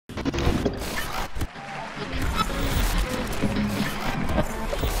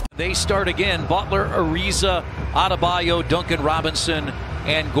They start again. Butler, Ariza, Adebayo, Duncan Robinson,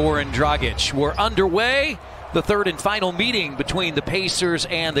 and Goran Dragic. We're underway. The third and final meeting between the Pacers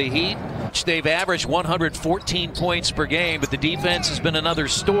and the Heat. They've averaged 114 points per game, but the defense has been another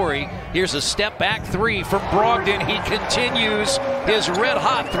story. Here's a step back three from Brogdon. He continues his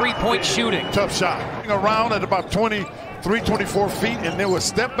red-hot three-point shooting. Tough shot. Around at about 24 feet, and there was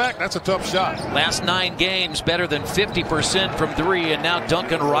step back. That's a tough shot. Last 9 games, better than 50% from three, and now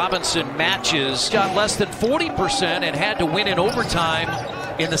Duncan Robinson matches. Shot less than 40% and had to win in overtime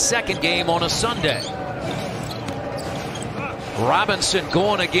in the second game on a Sunday. Robinson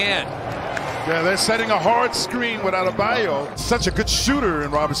going again. Yeah, they're setting a hard screen with Adebayo. Such a good shooter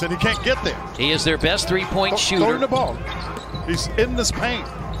in Robinson. He can't get there. He is their best three-point shooter. Throwing the ball. He's in this paint.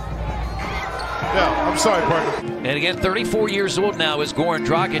 Yeah, I'm sorry, partner. And again, 34 years old now is Goran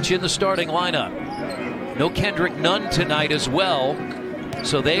Dragic in the starting lineup. No Kendrick Nunn tonight as well.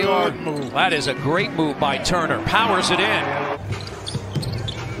 So they Good move. That is a great move by Turner. Powers it in.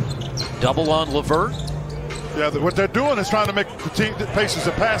 Double on LeVert. Yeah, what they're doing is trying to make the Pacers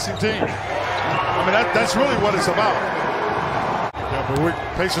a passing team. I mean, that's really what it's about. Yeah, but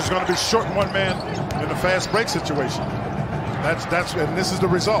Pacers are going to be short one man in a fast break situation. And this is the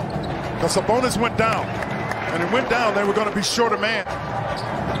result. Because Sabonis went down. And it went down, they were going to be short a man.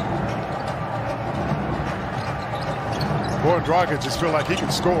 Goran Dragic just feel like he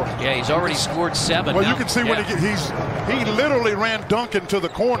can score. Yeah, he's already scored 7. Well, now. You can see when he literally ran Duncan to the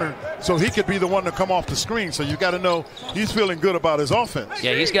corner so he could be the one to come off the screen. So you got to know he's feeling good about his offense.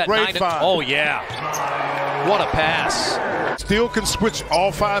 Yeah, he's got Great 9. Oh, yeah. What a pass. Still can switch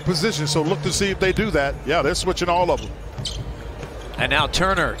all 5 positions, so look to see if they do that. Yeah, they're switching all of them. And now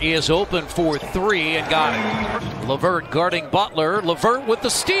Turner is open for 3 and got it. LeVert guarding Butler. LeVert with the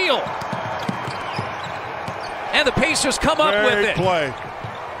steal. And the Pacers come up with it.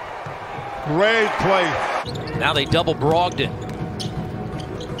 Great play. Now they double Brogdon.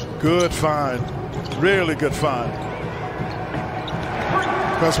 Good find. Really good find.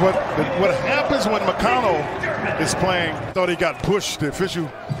 Because what happens when McConnell is playing, thought he got pushed. The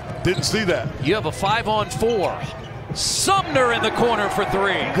official didn't see that. You have a 5-on-4. Sumner in the corner for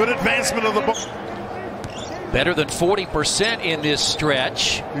 3. Good advancement of the ball. Better than 40% in this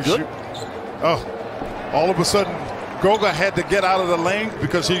stretch. Good. All of a sudden, Goga had to get out of the lane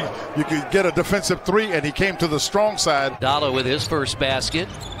because you could get a defensive 3, and he came to the strong side. Dalla with his first basket.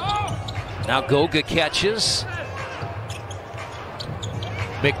 Now Goga catches.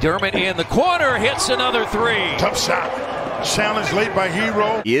 McDermott in the corner hits another 3. Tough shot. Challenge late by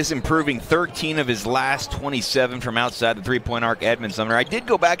Hero. He is improving 13 of his last 27 from outside the three-point arc. Edmond Sumner. I did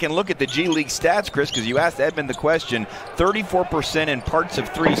go back and look at the G League stats, Chris, because you asked Edmond the question. 34% in parts of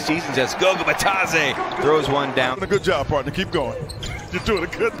 3 seasons as Goga Batadze throws one down. Doing a good job, partner. Keep going. You're doing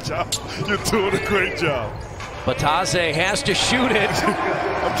a good job. You're doing a great job. Batadze has to shoot it.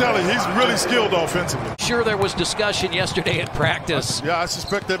 I'm telling you, he's really skilled offensively. Sure, there was discussion yesterday at practice. Yeah, I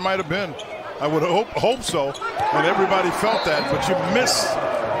suspect there might have been. I would hope so, and everybody felt that, but you miss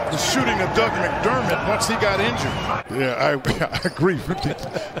the shooting of Doug McDermott once he got injured. Yeah, I agree.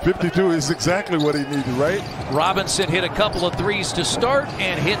 52 is exactly what he needed, right? Robinson hit a couple of 3s to start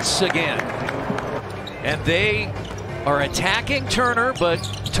and hits again. And they are attacking Turner, but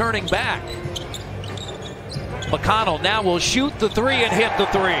turning back. McConnell now will shoot the 3 and hit the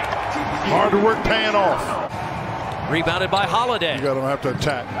 3. Hard work paying off. Rebounded by Holiday. You got to have to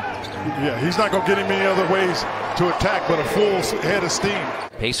attack. Yeah, he's not going to get him any other ways to attack but a full head of steam.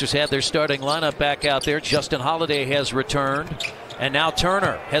 Pacers have their starting lineup back out there. Justin Holiday has returned. And now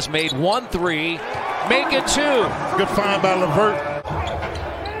Turner has made 1 3. Make it 2. Good find by LeVert.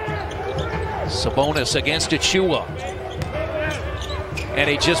 Sabonis against Achua. And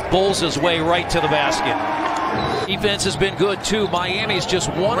he just bowls his way right to the basket. Defense has been good too. Miami's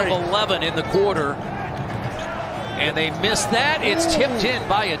just 1 of 11 in the quarter. And they missed that. It's tipped in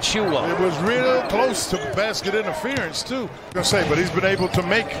by Achua. It was real close to basket interference, too. I'm going to say, but he's been able to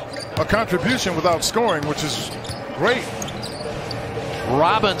make a contribution without scoring, which is great.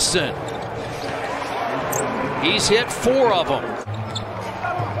 Robinson. He's hit 4 of them.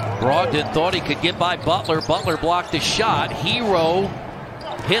 Brogdon thought he could get by Butler. Butler blocked the shot. Hero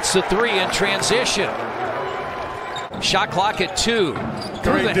hits the 3 in transition. Shot clock at 2.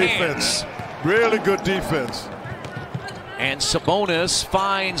 Great defense. Really good defense. And Sabonis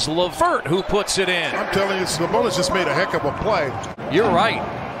finds LeVert, who puts it in. I'm telling you, Sabonis just made a heck of a play. You're right.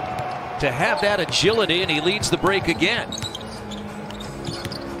 To have that agility, and he leads the break again.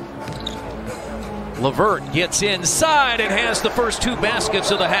 LeVert gets inside and has the first 2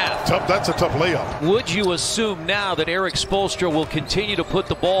 baskets of the half. That's a tough layup. Would you assume now that Eric Spoelstra will continue to put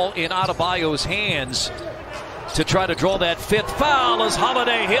the ball in Adebayo's hands to try to draw that 5th foul as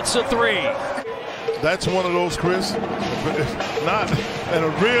Holiday hits a 3? That's one of those, Chris. But if not, and a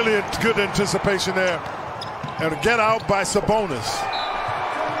really good anticipation there. And a get out by Sabonis.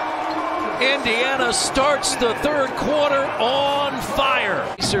 Indiana starts the 3rd quarter on fire.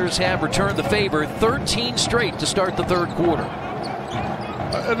 Pacers have returned the favor 13 straight to start the 3rd quarter.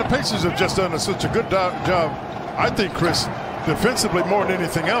 And the Pacers have just done such a good job, I think, Chris, defensively more than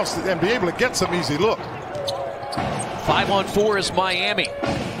anything else, and be able to get some easy look. 5-on-4 is Miami.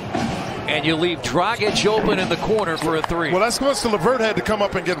 And you leave Dragic open in the corner for a 3. Well, that's because LeVert had to come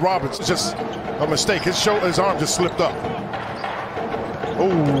up and get Roberts. It's just a mistake. His arm just slipped up. Ooh.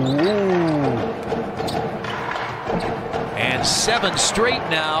 And 7 straight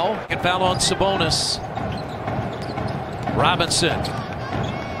now. And foul on Sabonis. Robinson.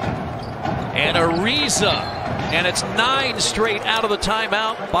 And Ariza. And it's 9 straight out of the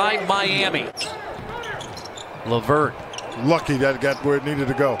timeout by Miami. LeVert. Lucky that got where it needed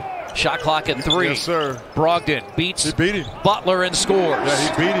to go. Shot clock at 3. Yes, sir. Brogdon beats He beat him. Butler and scores. Yeah, he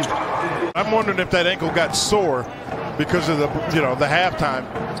beat him. I'm wondering if that ankle got sore because of the halftime,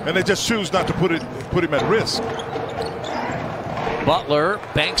 and they just choose not to put him at risk. Butler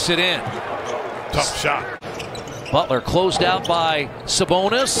banks it in. Tough shot. Butler closed out by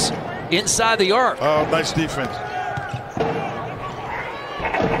Sabonis inside the arc. Oh, nice defense.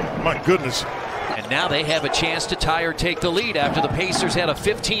 My goodness. And now they have a chance to tie or take the lead after the Pacers had a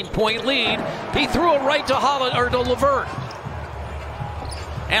 15-point lead. He threw it right to LeVert.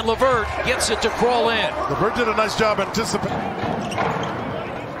 And LeVert gets it to crawl in. LeVert did a nice job anticipating.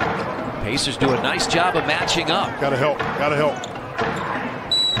 Pacers do a nice job of matching up. Gotta help. Gotta help.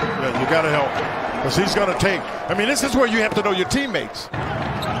 Yeah, you gotta help. Because he's gonna take. I mean, this is where you have to know your teammates.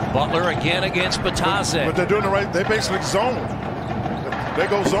 Butler again against Batase. But they're doing the right. They basically zone. They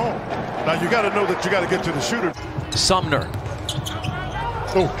go zone. Now you got to know that you got to get to the shooter. Sumner.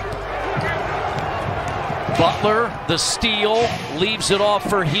 Oh. Butler, the steal, leaves it off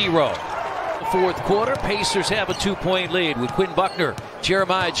for Hero. Fourth quarter, Pacers have a 2-point lead with Quinn Buckner,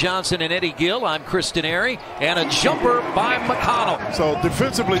 Jeremiah Johnson, and Eddie Gill. I'm Chris Denary, and a jumper by McConnell. So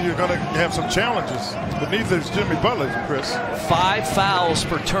defensively, you're going to have some challenges, but neither is Jimmy Butler, Chris. 5 fouls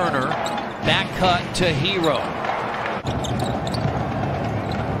for Turner. Back cut to Hero.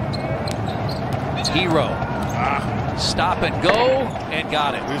 Hero. Stop and go, and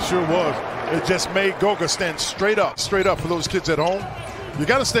got it. It sure was. It just made Goga stand straight up for those kids at home. You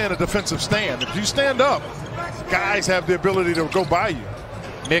got to stay in a defensive stand. If you stand up, guys have the ability to go by you.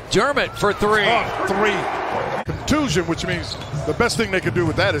 McDermott for 3. 3. Contusion, which means the best thing they could do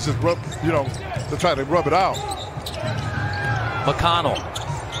with that is just rub, to try to rub it out. McConnell.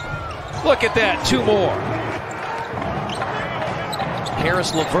 Look at that, 2 more.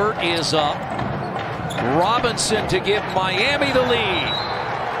 Harris LeVert is up. Robinson to give Miami the lead.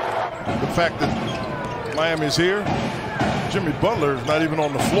 The fact that Miami's here, Jimmy Butler is not even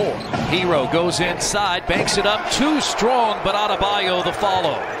on the floor. Hero goes inside, banks it up, too strong, but Adebayo the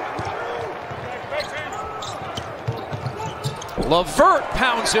follow. LeVert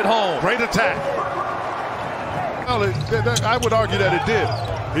pounds it home. Great attack. Well, I would argue that it did.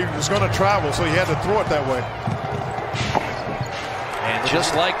 He was going to travel, so he had to throw it that way. And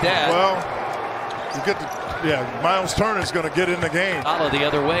just like that. Well, you get Miles Turner's going to get in the game. Follow the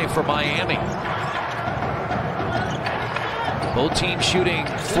other way for Miami. Both teams shooting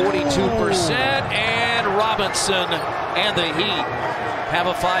 42%, and Robinson and the Heat have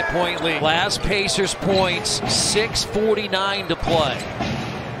a 5-point lead. Last Pacers points, 6:49 to play.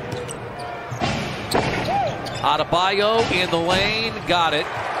 Adebayo in the lane, got it,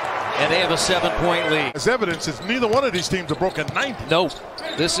 and they have a 7-point lead. As evidence is neither one of these teams have broken 90. No,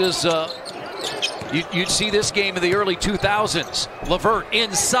 this is you'd see this game in the early 2000s. LeVert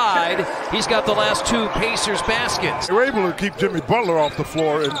inside. He's got the last 2 Pacers baskets. They were able to keep Jimmy Butler off the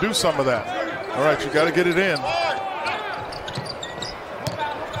floor and do some of that. All right, you got to get it in.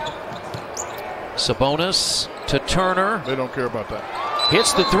 Sabonis to Turner. They don't care about that.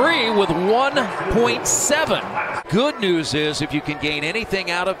 Hits the 3 with 1.7. Good news is if you can gain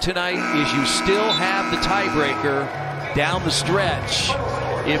anything out of tonight is you still have the tiebreaker down the stretch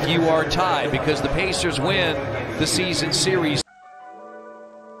if you are tied, because the Pacers win the season series.